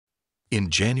In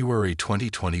January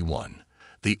 2021,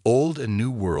 the old and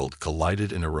new world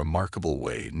collided in a remarkable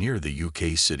way near the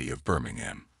UK city of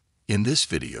Birmingham. In this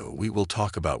video, we will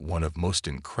talk about one of most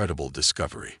incredible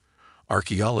discovery.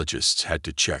 Archaeologists had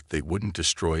to check they wouldn't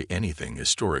destroy anything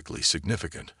historically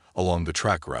significant along the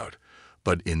track route,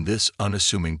 but in this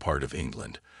unassuming part of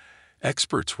England,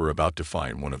 experts were about to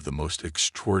find one of the most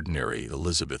extraordinary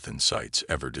Elizabethan sites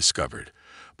ever discovered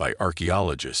by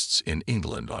archaeologists in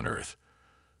England on Earth.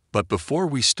 But before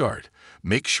we start,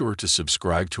 make sure to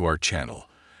subscribe to our channel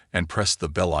and press the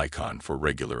bell icon for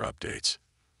regular updates.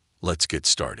 Let's get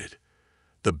started.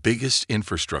 The biggest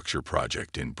infrastructure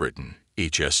project in Britain,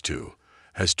 HS2,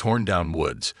 has torn down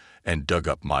woods and dug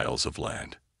up miles of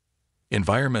land.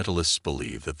 Environmentalists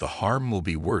believe that the harm will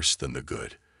be worse than the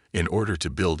good. In order to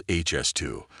build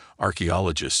HS2,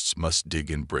 archaeologists must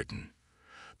dig in Britain.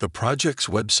 The project's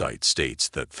website states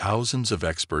that thousands of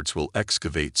experts will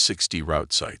excavate 60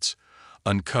 route sites,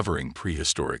 uncovering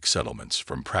prehistoric settlements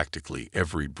from practically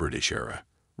every British era,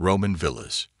 Roman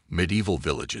villas, medieval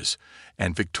villages,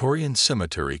 and Victorian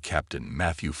cemetery captain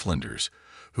Matthew Flinders,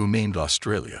 who named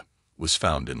Australia, was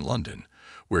found in London,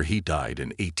 where he died in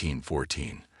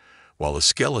 1814, while a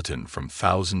skeleton from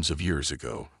thousands of years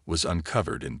ago was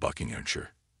uncovered in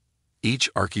Buckinghamshire.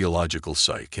 Each archaeological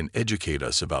site can educate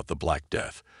us about the Black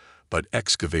Death, but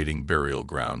excavating burial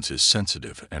grounds is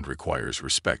sensitive and requires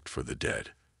respect for the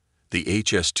dead. The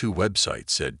HS2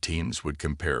 website said teams would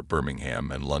compare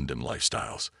Birmingham and London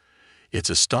lifestyles. It's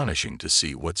astonishing to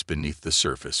see what's beneath the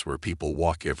surface where people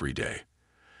walk every day.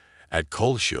 At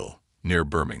Coleshill, near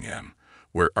Birmingham,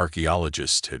 where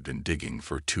archaeologists had been digging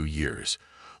for 2 years,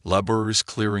 laborers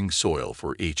clearing soil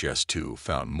for HS2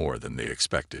 found more than they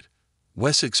expected.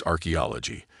 Wessex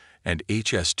Archaeology and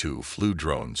HS2 flew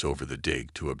drones over the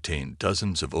dig to obtain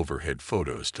dozens of overhead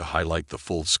photos to highlight the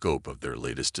full scope of their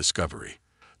latest discovery.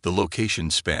 The location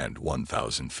spanned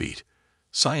 1,000 feet.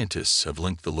 Scientists have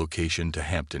linked the location to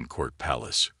Hampton Court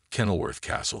Palace, Kenilworth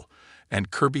Castle,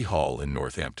 and Kirby Hall in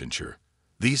Northamptonshire.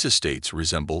 These estates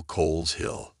resemble Coles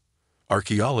Hill.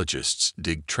 Archaeologists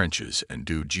dig trenches and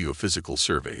do geophysical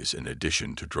surveys in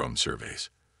addition to drone surveys.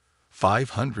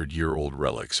 500-year-old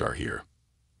relics are here.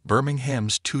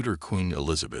 Birmingham's Tudor Queen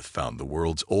Elizabeth found the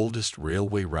world's oldest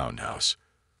railway roundhouse.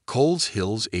 Coles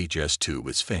Hill's HS2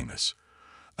 is famous.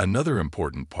 Another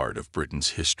important part of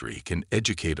Britain's history can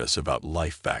educate us about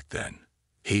life back then.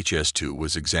 HS2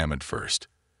 was examined first.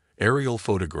 Aerial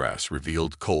photographs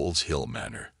revealed Coles Hill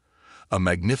Manor, a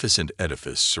magnificent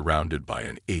edifice surrounded by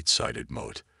an 8-sided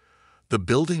moat. The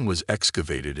building was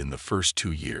excavated in the first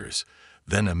 2 years,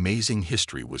 then amazing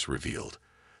history was revealed.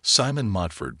 Simon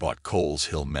Montfort bought Coles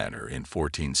Hill Manor in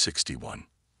 1461.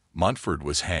 Montfort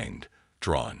was hanged,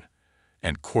 drawn,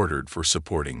 and quartered for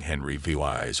supporting Henry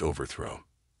VI's overthrow.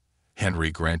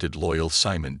 Henry granted loyal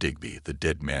Simon Digby the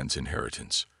dead man's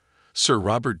inheritance. Sir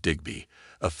Robert Digby,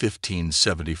 a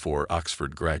 1574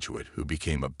 Oxford graduate who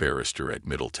became a barrister at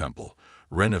Middle Temple,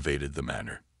 renovated the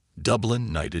manor.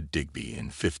 Dublin knighted Digby in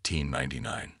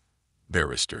 1599.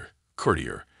 Barrister,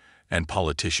 courtier, and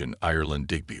politician Ireland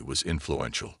Digby was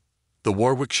influential. The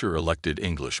Warwickshire elected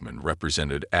Englishman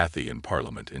represented Athy in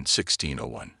Parliament in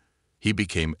 1601. He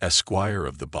became Esquire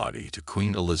of the Body to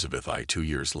Queen Elizabeth I 2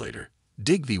 years later.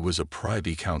 Digby was a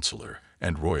Privy Councillor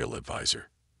and royal advisor.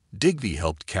 Digby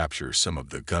helped capture some of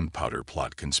the Gunpowder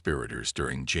Plot conspirators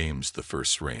during James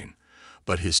I's reign,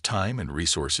 but his time and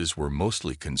resources were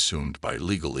mostly consumed by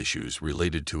legal issues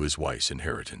related to his wife's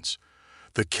inheritance.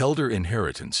 The Kelder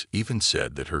inheritance even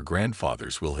said that her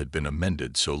grandfather's will had been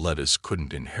amended so Lettuce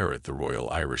couldn't inherit the Royal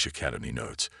Irish Academy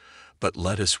notes, but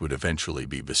Lettuce would eventually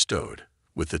be bestowed,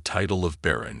 with the title of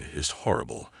Baron is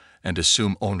horrible, and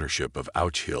assume ownership of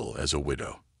Ouch Hill as a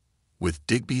widow. With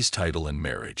Digby's title and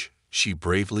marriage, she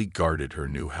bravely guarded her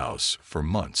new house for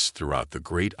months throughout the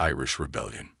Great Irish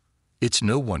Rebellion. It's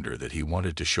no wonder that he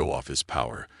wanted to show off his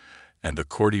power, and the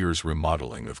courtier's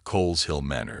remodeling of Coles Hill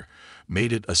Manor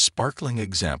made it a sparkling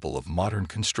example of modern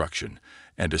construction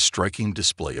and a striking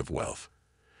display of wealth.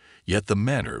 Yet the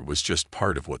manor was just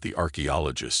part of what the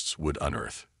archaeologists would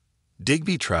unearth.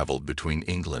 Digby traveled between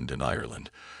England and Ireland,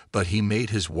 but he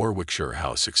made his Warwickshire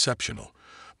house exceptional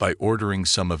by ordering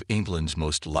some of England's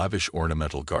most lavish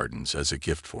ornamental gardens as a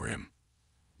gift for him.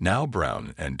 Now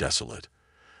brown and desolate,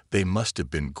 they must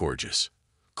have been gorgeous.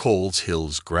 Coles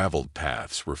Hill's gravelled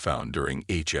paths were found during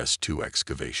HS2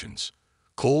 excavations.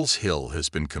 Coles Hill has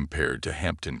been compared to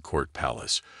Hampton Court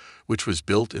Palace, which was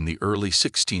built in the early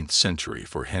 16th century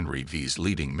for Henry V's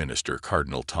leading minister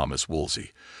Cardinal Thomas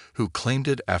Wolsey, who claimed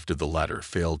it after the latter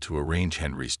failed to arrange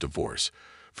Henry's divorce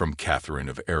from Catherine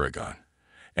of Aragon,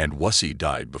 and Wolsey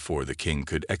died before the king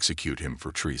could execute him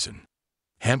for treason.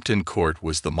 Hampton Court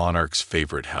was the monarch's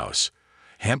favorite house.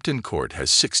 Hampton Court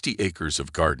has 60 acres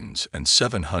of gardens and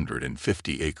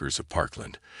 750 acres of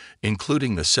parkland,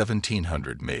 including the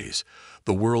 1700 maze,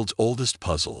 the world's oldest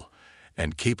puzzle,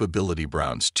 and Capability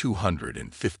Brown's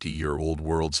 250-year-old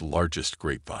world's largest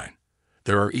grapevine.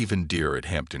 There are even deer at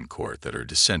Hampton Court that are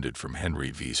descended from Henry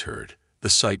V's herd.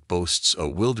 The site boasts a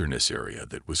wilderness area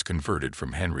that was converted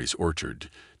from Henry's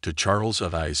orchard to Charles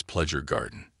I's pleasure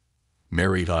garden.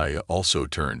 Mary I also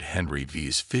turned Henry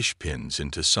V's fish pins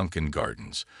into sunken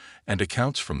gardens, and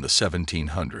accounts from the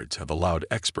 1700s have allowed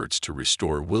experts to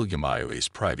restore William I's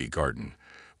private garden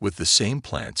with the same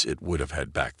plants it would have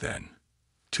had back then.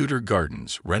 Tudor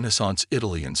gardens, Renaissance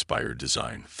Italy-inspired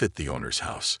design fit the owner's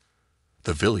house.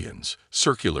 Pavilions,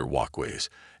 circular walkways,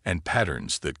 and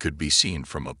patterns that could be seen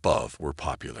from above were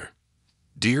popular.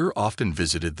 Deer often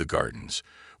visited the gardens,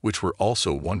 which were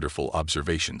also wonderful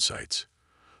observation sites.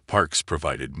 Parks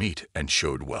provided meat and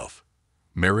showed wealth.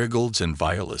 Marigolds and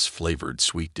violas flavored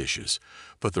sweet dishes,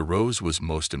 but the rose was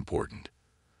most important.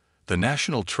 The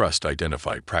National Trust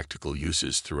identified practical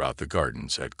uses throughout the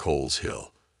gardens at Coles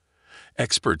Hill.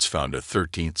 Experts found a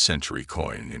 13th-century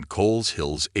coin in Coles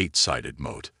Hill's 8-sided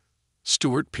moat.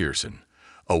 Stuart Pearson,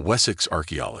 a Wessex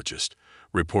archaeologist,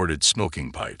 reported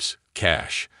smoking pipes,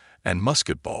 cash, and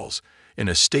musket balls in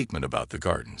a statement about the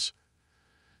gardens.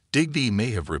 Digby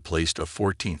may have replaced a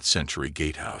 14th-century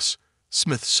gatehouse.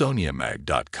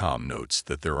 Smithsonianmag.com notes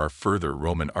that there are further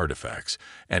Roman artifacts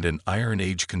and an Iron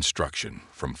Age construction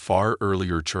from far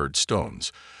earlier charred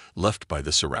stones left by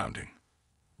the surrounding.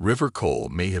 River coal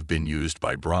may have been used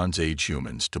by Bronze Age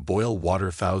humans to boil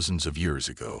water thousands of years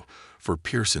ago. For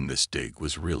Pearson, this dig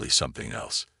was really something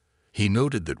else. He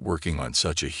noted that working on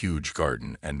such a huge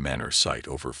garden and manor site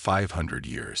over 500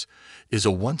 years is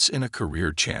a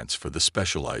once-in-a-career chance for the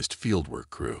specialized fieldwork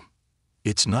crew.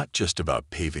 It's not just about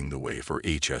paving the way for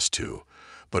HS2,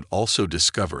 but also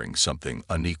discovering something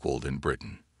unequaled in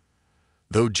Britain.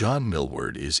 Though John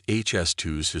Millward is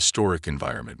HS2's historic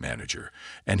environment manager,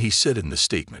 and he said in the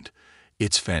statement,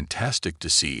 "It's fantastic to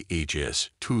see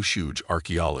HS2's huge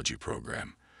archaeology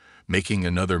program making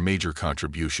another major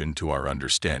contribution to our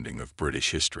understanding of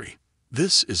British history.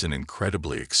 This is an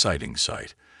incredibly exciting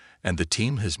site, and the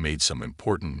team has made some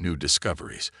important new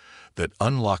discoveries that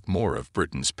unlock more of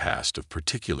Britain's past. Of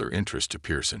particular interest to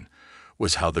Pearson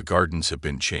was how the gardens have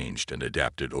been changed and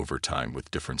adapted over time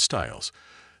with different styles.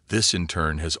 This in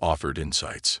turn has offered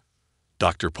insights."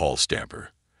 Dr. Paul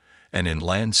Stamper, an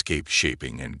landscape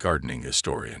shaping and gardening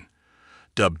historian,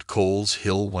 dubbed Coles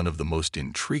Hill one of the most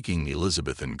intriguing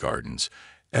Elizabethan gardens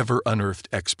ever unearthed.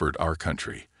 Expert our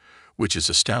country, which is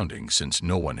astounding since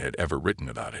no one had ever written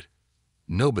about it.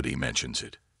 Nobody mentions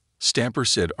it. Stamper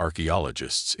said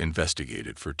archaeologists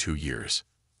investigated for 2 years.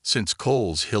 Since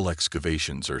Coles Hill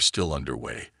excavations are still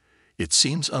underway, it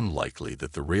seems unlikely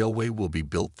that the railway will be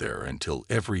built there until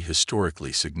every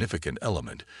historically significant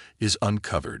element is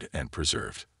uncovered and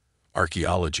preserved.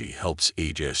 Archaeology helps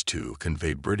HS2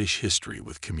 convey British history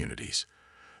with communities.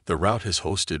 The route has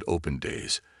hosted open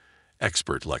days,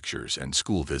 expert lectures and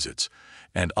school visits,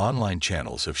 and online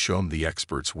channels have shown the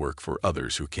experts' work for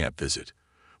others who can't visit,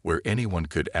 where anyone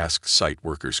could ask site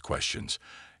workers questions,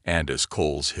 and as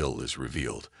Coles Hill is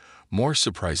revealed, more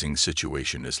surprising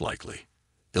situation is likely.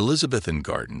 Elizabethan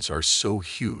gardens are so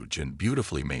huge and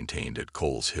beautifully maintained at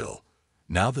Coles Hill.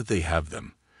 Now that they have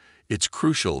them, it's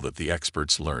crucial that the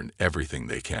experts learn everything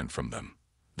they can from them.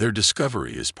 Their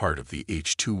discovery is part of the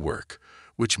H2 work,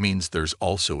 which means there's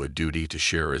also a duty to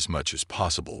share as much as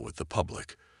possible with the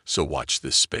public, so watch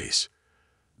this space.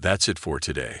 That's it for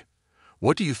today.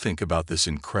 What do you think about this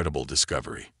incredible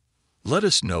discovery? Let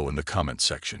us know in the comments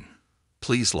section.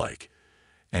 Please like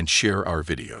and share our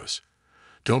videos.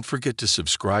 Don't forget to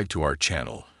subscribe to our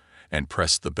channel and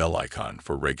press the bell icon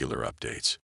for regular updates.